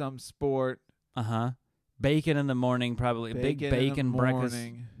 watching some sport. Bacon in the morning, probably. Big bacon breakfast.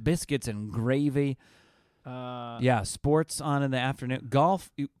 Biscuits and gravy. Yeah, sports on in the afternoon. Golf,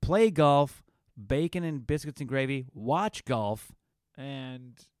 play golf, bacon and biscuits and gravy, watch golf.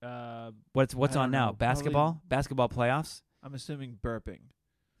 And what's on now? Basketball? Basketball playoffs? I'm assuming burping.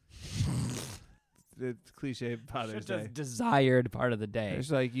 The cliche Father's Day. Desired part of the day.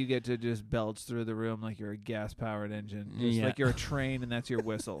 It's like you get to just belch through the room like you're a gas-powered engine. Just like you're a train and that's your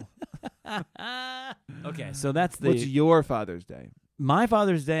whistle. Okay, so that's What's your Father's Day? My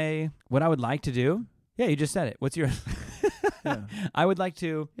Father's Day, what I would like to do? Yeah, you just said it. What's your... Yeah. I would like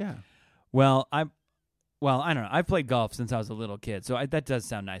to... Yeah. Well, Well, I don't know. I've played golf since I was a little kid, so that does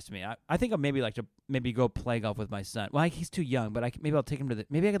sound nice to me. I think I'd maybe like to go play golf with my son. Well, he's too young, but maybe I'll take him to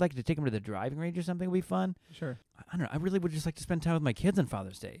maybe I'd like to take him to the driving range or something. Would be fun. Sure. I don't know. I really would just like to spend time with my kids on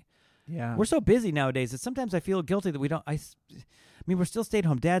Father's Day. Yeah. We're so busy nowadays that sometimes I feel guilty that we don't. I mean, we're still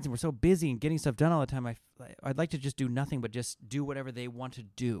stay-at-home dads, and we're so busy and getting stuff done all the time. I'd like to just do nothing but just do whatever they want to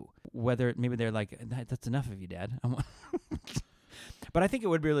do. Whether maybe they're like, that's enough of you, Dad. But I think it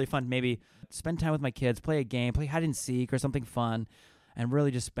would be really fun. Maybe spend time with my kids, play a game, play hide and seek or something fun, and really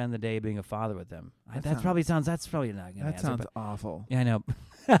just spend the day being a father with them. That's probably not going to. That sounds awful. Yeah, I know.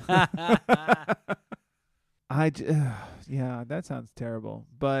 Yeah, that sounds terrible.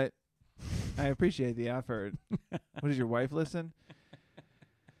 But I appreciate the effort. What, does your wife listen?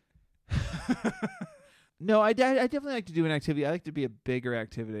 No, I definitely like to do an activity. I like to be a bigger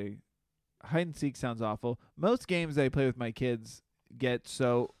activity. Hide and seek sounds awful. Most games I play with my kids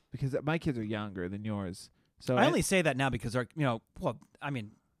because my kids are younger than yours. So I only say that now because our,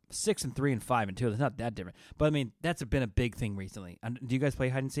 6 and 3 and 5 and 2. It's not that different. But I mean, that's been a big thing recently. Do you guys play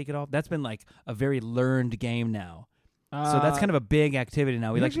hide and seek at all? That's been like a very learned game now. So that's kind of a big activity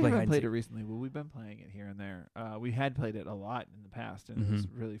now. We like to play hide and seek. We haven't played it recently. Well, we've been playing it here and there. We had played it a lot in the past, and it was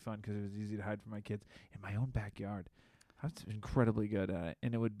really fun because it was easy to hide from my kids in my own backyard. I was incredibly good at it,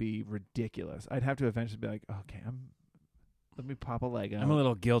 and it would be ridiculous. I'd have to eventually be like, okay, let me pop a leg out. I'm a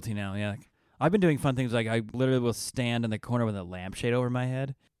little guilty now, yeah. I've been doing fun things like I literally will stand in the corner with a lampshade over my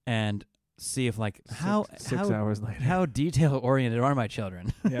head and see if six hours later. How detail-oriented are my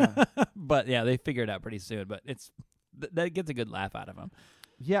children? Yeah. But, yeah, they figure it out pretty soon, but that gets a good laugh out of them.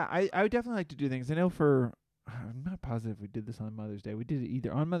 Yeah, I would definitely like to do things. I know I'm not positive we did this on Mother's Day. We did it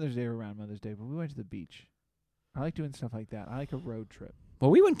either on Mother's Day or around Mother's Day, but we went to the beach. I like doing stuff like that. I like a road trip.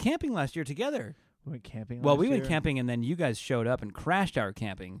 Well, we went camping last year together. We went camping we went camping, and then you guys showed up and crashed our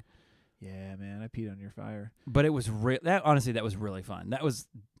camping. Yeah, man, I peed on your fire. But it was honestly, that was really fun.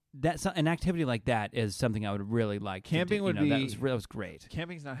 An activity like that is something I would really like. Camping to do. That was great.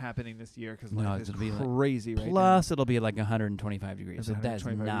 Camping's not happening this year because life is crazy right now. Plus, it'll be like 125 degrees. So that's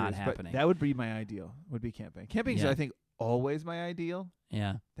not happening. That would be my ideal. Would be camping. Camping's I think always my ideal.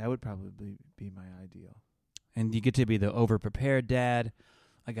 Yeah, that would probably be my ideal. And you get to be the over-prepared dad.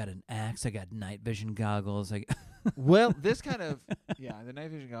 I got an axe. I got night vision goggles. Well, this kind of the night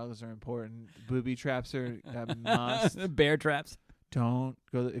vision goggles are important. Booby traps are a must. Bear traps. Don't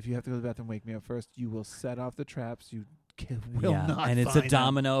go. If you have to go to the bathroom, wake me up first. You will set off the traps. You will not. And it's a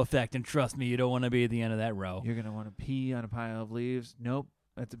domino effect. And trust me, you don't want to be at the end of that row. You're gonna want to pee on a pile of leaves. Nope,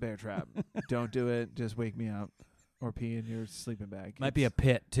 that's a bear trap. Don't do it. Just wake me up, or pee in your sleeping bag. Might be a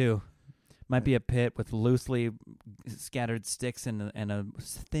pit too. Might be a pit with loosely scattered sticks and a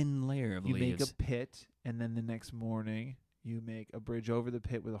thin layer of leaves. You make a pit, and then the next morning you make a bridge over the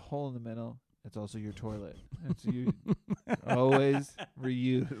pit with a hole in the middle. That's also your toilet. And so you always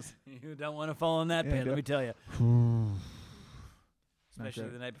reuse. You don't want to fall in that pit, let me tell you. Especially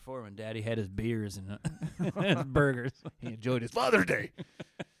the night before when Daddy had his beers and his burgers. He enjoyed his Father's Day.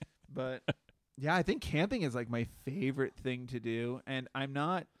 But, yeah, I think camping is like my favorite thing to do. And I'm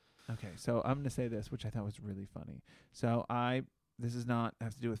not... Okay, so I'm going to say this, which I thought was really funny. So this is not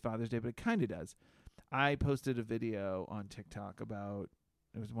has to do with Father's Day, but it kind of does. I posted a video on TikTok about,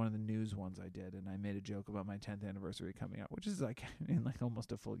 it was one of the news ones I did, and I made a joke about my 10th anniversary coming up, which is like in like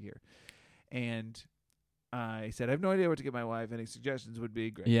almost a full year. And I said, I have no idea what to get my wife. Any suggestions would be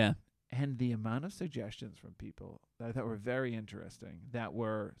great. Yeah. And the amount of suggestions from people that I thought were very interesting, that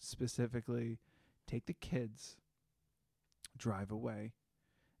were specifically, take the kids, drive away,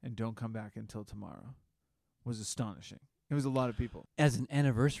 and don't come back until tomorrow, was astonishing. It was a lot of people. As an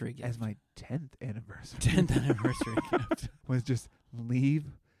anniversary gift. As my 10th anniversary. 10th anniversary gift. Was just leave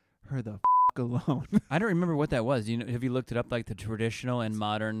her the alone. I don't remember what that was. Have you looked it up, like the traditional and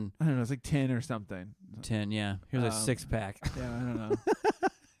modern? I don't know. It's like 10 or something. 10, yeah. Here's a 6-pack. Yeah, I don't know.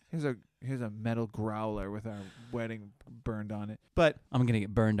 Here's a metal growler with our wedding burned on it. But I'm going to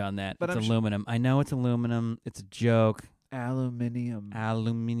get burned on that. But it's aluminum. I know it's aluminum. It's a joke.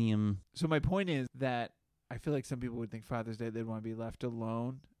 Aluminium. So my point is that I feel like some people would think Father's Day they'd want to be left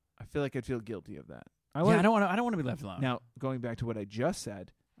alone. I feel like I'd feel guilty of that. I don't want to be left alone. Now, going back to what I just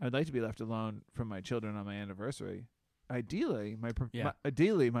said, I'd like to be left alone from my children on my anniversary. Ideally, my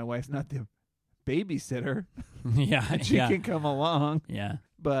wife's not the babysitter. Yeah, she can come along. Yeah,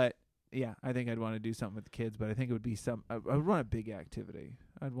 but yeah, I think I'd want to do something with the kids. But I think it would be I would want a big activity.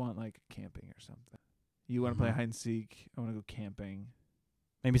 I'd want like camping or something. You want to play hide and seek? I want to go camping.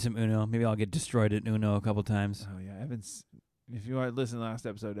 Maybe some Uno. Maybe I'll get destroyed at Uno a couple times. Oh yeah, Evan's. If you are listening to the last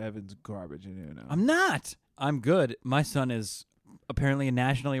episode, Evan's garbage in Uno. I'm not. I'm good. My son is apparently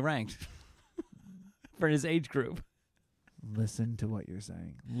nationally ranked. for his age group. Listen to what you're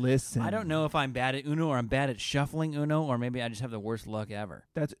saying. Listen. I don't know if I'm bad at Uno or I'm bad at shuffling Uno, or maybe I just have the worst luck ever.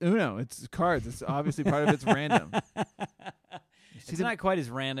 That's Uno. It's cards. It's obviously part of it's random. It's not quite as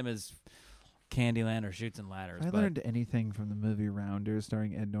random as Candyland or Chutes and Ladders. I learned anything from the movie Rounders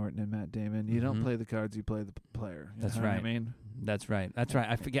starring Ed Norton and Matt Damon. You don't play the cards, you play the player. That's right. I mean, that's right.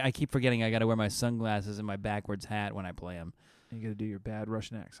 I keep forgetting I got to wear my sunglasses and my backwards hat when I play them. You got to do your bad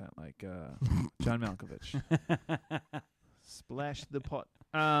Russian accent like John Malkovich. Splash the pot.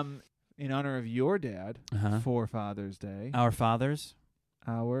 In honor of your dad for Father's Day. Our fathers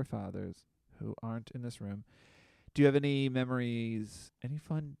who aren't in this room. Do you have any memories, any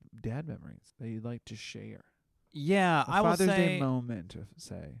fun dad memories that you'd like to share? Yeah, I will say Father's Day moment,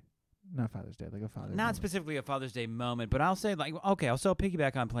 say. Not Father's Day, like a Father's Day. Not specifically a Father's Day moment, but I'll say, like, okay, I'll still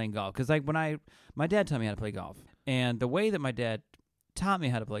piggyback on playing golf. Because, like, my dad taught me how to play golf. And the way that my dad taught me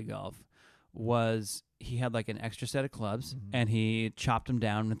how to play golf was he had, like, an extra set of clubs, and he chopped them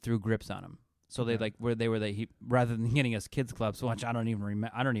down and threw grips on them. So they rather than getting us kids clubs, which I don't even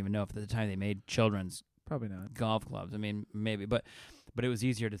know if at the time they made children's probably not golf clubs. I mean, maybe, but it was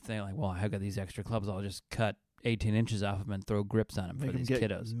easier to say, like, well, I've got these extra clubs. I'll just cut 18 inches off of them and throw grips on them for these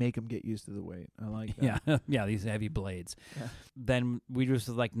kiddos. Make them get used to the weight. I like that. Yeah, yeah, these heavy blades. Yeah. Then we just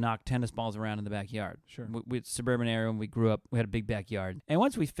like knock tennis balls around in the backyard. Sure. We suburban area when we grew up, we had a big backyard. And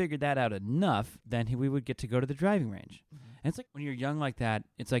once we figured that out enough, then we would get to go to the driving range. And it's like when you're young like that,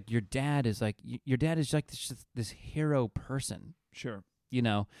 it's like your dad is like this hero person. Sure. You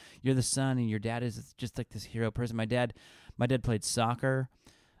know, you're the son, and your dad is just like this hero person. My dad played soccer,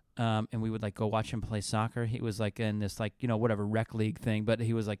 and we would like go watch him play soccer. He was like in this like, you know, whatever rec league thing, but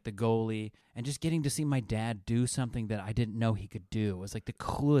he was like the goalie, and just getting to see my dad do something that I didn't know he could do was like the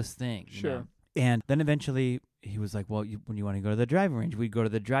coolest thing. Sure. You know? And then eventually he was like, well, when you want to go to the driving range, we'd go to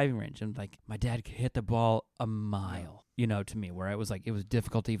the driving range. And like my dad could hit the ball a mile, you know, to me, where I was like, it was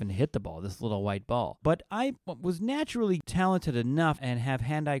difficult to even hit the ball, this little white ball. But I was naturally talented enough and have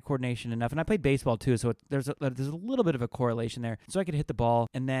hand-eye coordination enough. And I played baseball too, so there's a little bit of a correlation there. So I could hit the ball.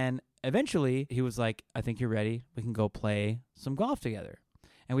 And then eventually he was like, I think you're ready. We can go play some golf together.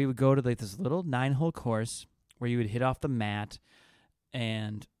 And we would go to like this little 9-hole course where you would hit off the mat,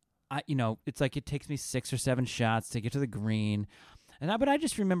 and it's like it takes me 6 or 7 shots to get to the green. But I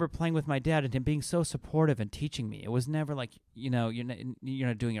just remember playing with my dad and him being so supportive and teaching me. It was never like, you're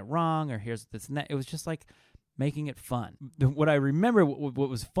not doing it wrong, or here's this and that. It was just like making it fun. What I remember, what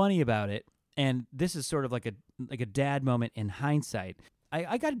was funny about it, and this is sort of like a dad moment in hindsight,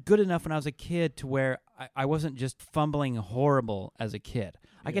 I got good enough when I was a kid to where I wasn't just fumbling horrible as a kid.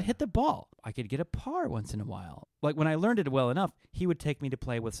 I could hit the ball. I could get a par once in a while. Like when I learned it well enough, he would take me to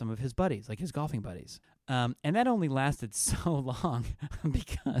play with some of his buddies, like his golfing buddies. And that only lasted so long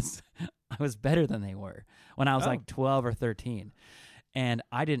because I was better than they were when I was like 12 or 13. And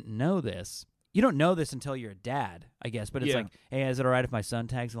I didn't know this. You don't know this until you're a dad, I guess. But it's like, hey, is it all right if my son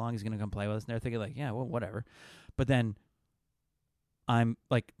tags along? He's going to come play with us. And they're thinking like, yeah, well, whatever. But then I'm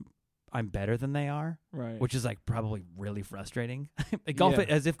better than they are, right? Which is like probably really frustrating.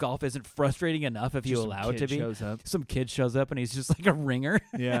 As if golf isn't frustrating enough if you allow it to be. Some kid shows up and he's just like a ringer.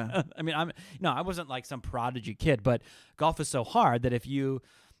 Yeah. I mean, I wasn't like some prodigy kid, but golf is so hard that if you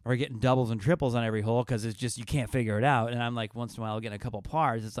are getting doubles and triples on every hole because it's just you can't figure it out, and I'm like once in a while getting a couple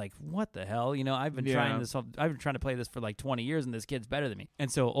pars, it's like what the hell, I've been trying to play this for like 20 years, and this kid's better than me.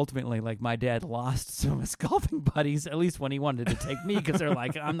 And so ultimately, like my dad lost some of his golfing buddies, at least when he wanted to take me, because they're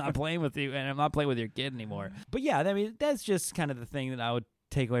like, I'm not playing with you, and I'm not playing with your kid anymore. But yeah, I mean that's just kind of the thing that I would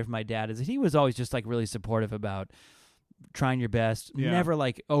take away from my dad, is that he was always just like really supportive about trying your best, never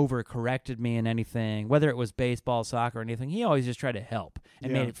like overcorrected me in anything, whether it was baseball, soccer, or anything. He always just tried to help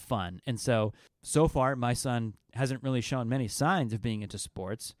and made it fun. And so far, my son hasn't really shown many signs of being into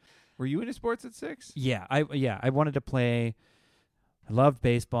sports. Were you into sports at 6? Yeah, I wanted to play. I loved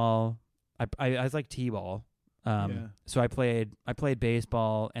baseball. I was like t-ball. So I played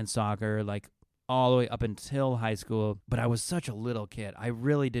baseball and soccer like all the way up until high school. But I was such a little kid. I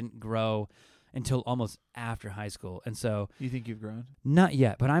really didn't grow until almost after high school. And so you think you've grown? Not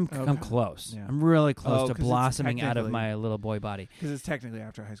yet, but I'm close. Yeah. I'm really close to blossoming out of my little boy body. Because it's technically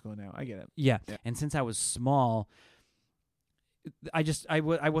after high school now. I get it. Yeah. And since I was small, I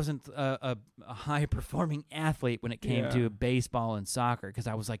wasn't a high performing athlete when it came to baseball and soccer, because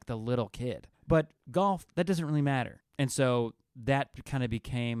I was like the little kid. But golf, that doesn't really matter. And so that kind of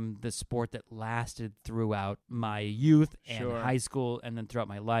became the sport that lasted throughout my youth and high school, and then throughout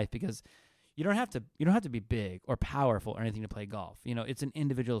my life, because You don't have to be big or powerful or anything to play golf. You know, it's an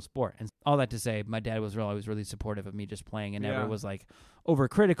individual sport. And all that to say, my dad was always really supportive of me just playing and never was like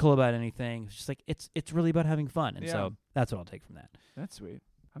overcritical about anything. It's just like it's really about having fun. And so that's what I'll take from that. That's sweet.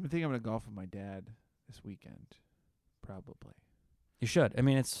 I'm thinking I'm going to golf with my dad this weekend. Probably. You should. I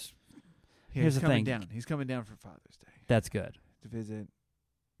mean, here's the thing. He's coming down for Father's Day. That's good. To visit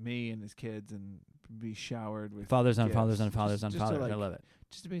me and his kids and be showered with fathers on gifts. fathers on fathers on Just fathers. to, like, I love it.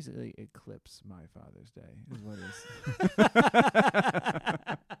 Just to basically eclipse my Father's Day is what is.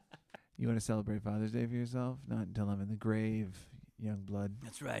 You want to celebrate Father's Day for yourself? Not until I'm in the grave, young blood.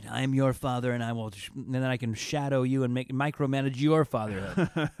 That's right. I am your father, and and then I can shadow you and micromanage your fatherhood.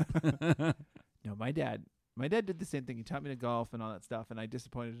 No, my dad did the same thing. He taught me to golf and all that stuff, and I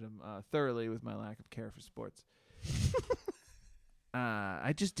disappointed him thoroughly with my lack of care for sports.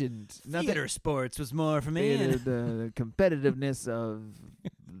 I just didn't. Theater sports was more for me. The competitiveness of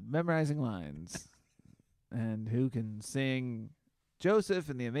memorizing lines, and who can sing Joseph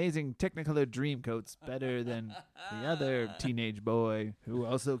and the Amazing Technicolor Dreamcoats better than the other teenage boy who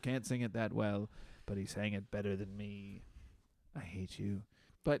also can't sing it that well, but he sang it better than me. I hate you.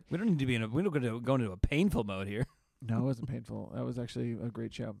 But we don't need to be we don't go into a painful mode here. No, it wasn't painful. That was actually a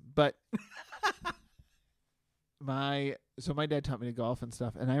great show. But my dad taught me to golf and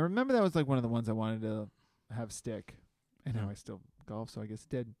stuff, and I remember that was like one of the ones I wanted to have stick. And now I still golf, so I guess it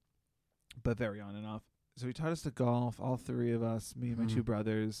did. But very on and off. So he taught us to golf, all three of us, me and my two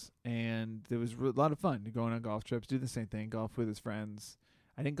brothers, and it was a lot of fun to go on golf trips, do the same thing, golf with his friends.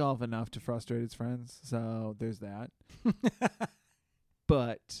 I didn't golf enough to frustrate his friends, so there's that.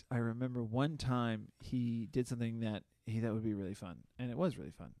 But I remember one time he did something that would be really fun, and it was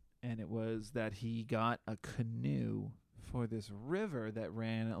really fun. And it was that he got a canoe for this river that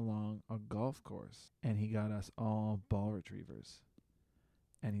ran along a golf course, and he got us all ball retrievers.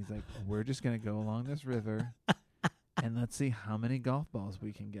 And he's like, we're just going to go along this river, and let's see how many golf balls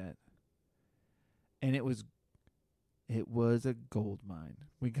we can get. And it was a gold mine.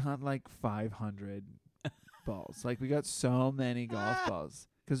 We got like 500 balls. Like, we got so many golf balls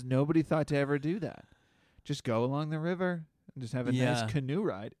because nobody thought to ever do that. Just go along the river and just have a nice canoe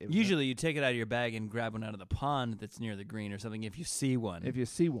ride. Usually you take it out of your bag and grab one out of the pond that's near the green or something if you see one. If you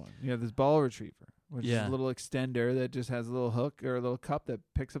see one. You have this ball retriever, which is a little extender that just has a little hook or a little cup that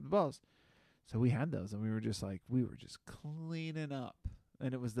picks up the balls. So we had those, and we were just cleaning up,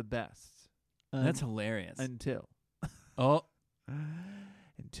 and it was the best. That's hilarious. Until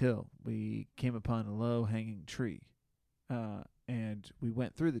we came upon a low-hanging tree, and we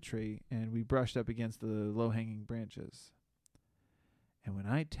went through the tree, and we brushed up against the low-hanging branches. And when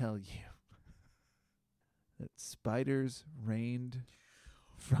I tell you that spiders rained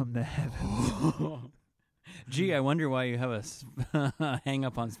from the heavens. Gee, I wonder why you have a hang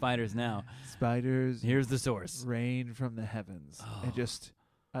up on spiders now. Spiders. Here's the source. Rained from the heavens. And just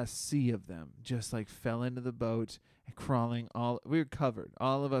a sea of them just like fell into the boat and crawling we were covered.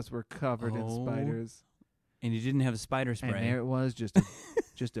 All of us were covered in spiders. And you didn't have a spider spray. And there it was, just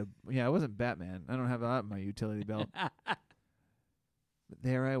I wasn't Batman. I don't have that in my utility belt. But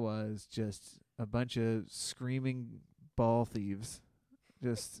there I was, just a bunch of screaming ball thieves,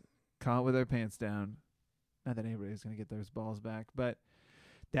 just caught with their pants down. Not that anybody's going to get those balls back, but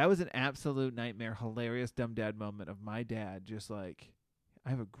that was an absolute nightmare, hilarious dumb dad moment of my dad just like, I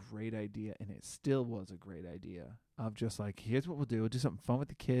have a great idea, and it still was a great idea of just like, here's what we'll do. We'll do something fun with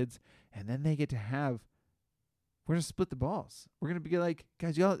the kids, and then they get to we're going to split the balls. We're going to be like,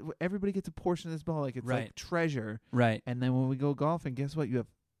 guys, everybody gets a portion of this ball. Like, it's like treasure. Right. And then when we go golfing, guess what? You have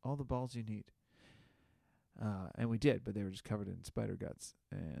all the balls you need. And we did, but they were just covered in spider guts.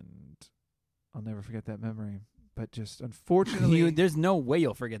 And I'll never forget that memory. But just unfortunately, there's no way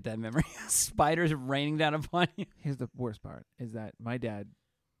you'll forget that memory. Spiders raining down upon you. Here's the worst part, is that my dad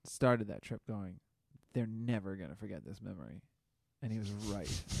started that trip going, they're never going to forget this memory. And he was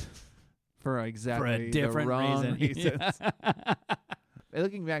right. For a different wrong reasons.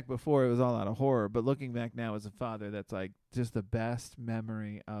 Looking back before, it was all out of horror, but looking back now as a father, that's like just the best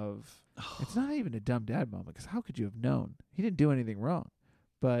memory of. It's not even a dumb dad moment, because how could you have known? He didn't do anything wrong.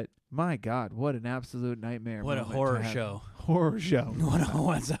 But my God, what an absolute nightmare! What a horror show! Horror show!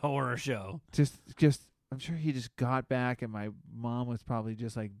 What's a horror show? Just, I'm sure he just got back, and my mom was probably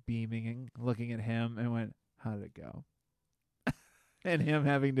just like beaming and looking at him, and went, "How did it go?" And him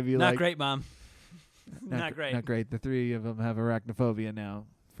having to be not like, great, Mom. Not great. Not great. The three of them have arachnophobia now,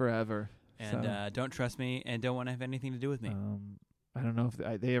 forever. And don't trust me, and don't want to have anything to do with me. I don't know if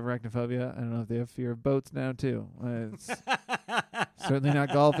they have arachnophobia. I don't know if they have fear of boats now, too. It's certainly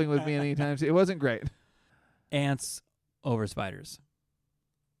not golfing with me anytime soon. It wasn't great. Ants over spiders.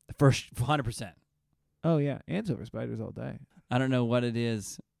 For 100%. Oh, yeah. And silver spiders all day. I don't know what it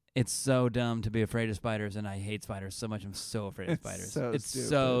is. It's so dumb to be afraid of spiders, and I hate spiders so much. I'm so afraid of spiders. It's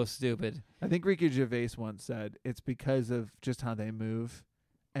so stupid. I think Ricky Gervais once said it's because of just how they move,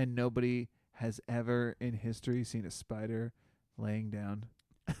 and nobody has ever in history seen a spider laying down.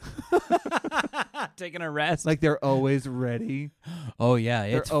 Taking a rest. Like they're always ready. Oh, yeah.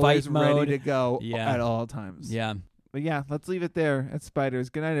 It's they're always fight mode. ready to go at all times. Yeah. But yeah, let's leave it there at spiders.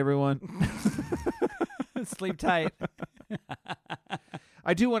 Good night, everyone. Sleep tight.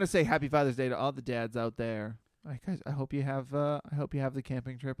 I do want to say Happy Father's Day to all the dads out there. Guys, I hope you have the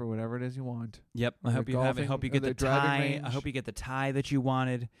camping trip or whatever it is you want. Yep. I hope you have it. I hope you get the tie. Range. I hope you get the tie that you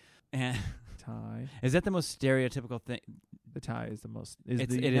wanted. And tie. Is that the most stereotypical thing? The tie is the most. It is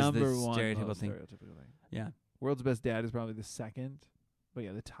the stereotypical thing. Yeah. World's Best Dad is probably the second, but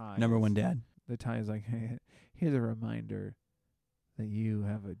yeah, the tie. Number one dad. The tie is like, hey, here's a reminder that you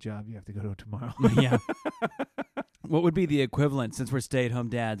have a job you have to go to tomorrow. Yeah. What would be the equivalent, since we're stay-at-home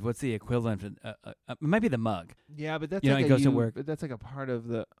dads? What's the equivalent? It might be the mug. Yeah, but that's he goes to work. But that's like a part of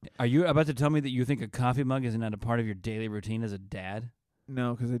the. Are you about to tell me that you think a coffee mug is not a part of your daily routine as a dad?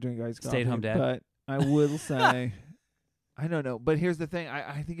 No, because I drink iced coffee. Stay-at-home dad. But I will say, I don't know. But here's the thing.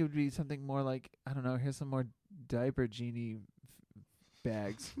 I think it would be something more like, I don't know. Here's some more diaper genie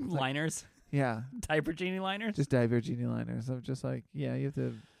bags. Liners. Yeah. Diaper genie liners. Just diaper genie liners. I'm just like, yeah, you have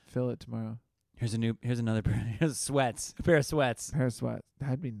to fill it tomorrow. Here's another pair. Here's sweats. A pair of sweats. Pair of sweats.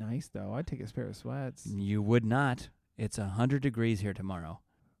 That'd be nice though. I'd take a pair of sweats. You would not. It's 100 degrees here tomorrow.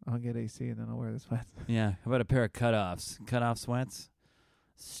 I'll get AC and then I'll wear the sweats. Yeah. How about a pair of cutoffs? Cutoff sweats.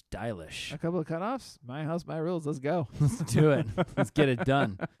 Stylish. A couple of cutoffs. My house, my rules. Let's go. Let's do it. Let's get it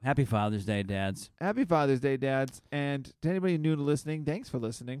done. Happy Father's Day, dads. Happy Father's Day, dads. And to anybody new to listening, thanks for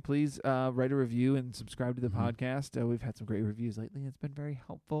listening. Please write a review and subscribe to the podcast. We've had some great reviews lately. It's been very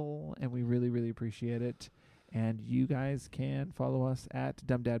helpful, and we really, really appreciate it. And you guys can follow us at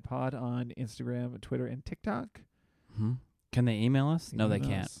DumbDadPod on Instagram, Twitter, and TikTok. Mm-hmm. Can they email us? No, they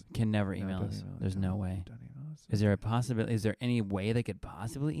can't. Us. Can never email us. There's no way. Don't email us. Is there a possibility? Is there any way they could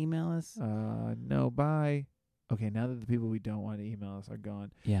possibly email us? No, bye. Okay, now that the people we don't want to email us are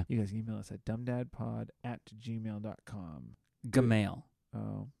gone, yeah, you guys can email us at dumbdadpod@gmail.com. Gmail.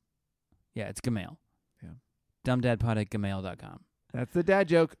 Oh. Yeah, it's Gmail. Yeah. dumbdadpod@gmail.com. That's the dad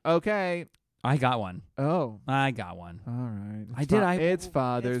joke. Okay. I got one. Oh. I got one. All right. It's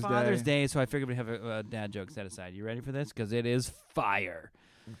Father's Day. It's Father's Day, so I figured we'd have a dad joke set aside. You ready for this? Because it is fire.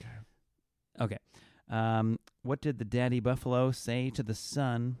 Okay. What did the daddy buffalo say to the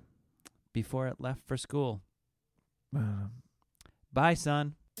son before it left for school? Bye,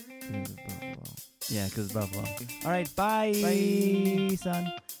 son. Yeah, because it's buffalo. All right, bye,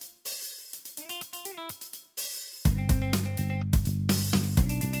 son.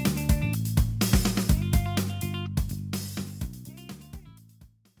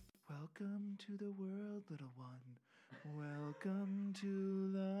 Welcome to the world, little one. Welcome to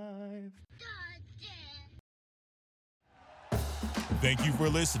life. Thank you for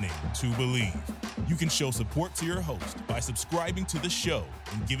listening to Believe. You can show support to your host by subscribing to the show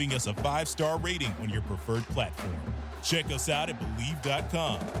and giving us a 5-star rating on your preferred platform. Check us out at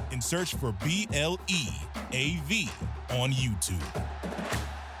Believe.com and search for BLEAV on YouTube.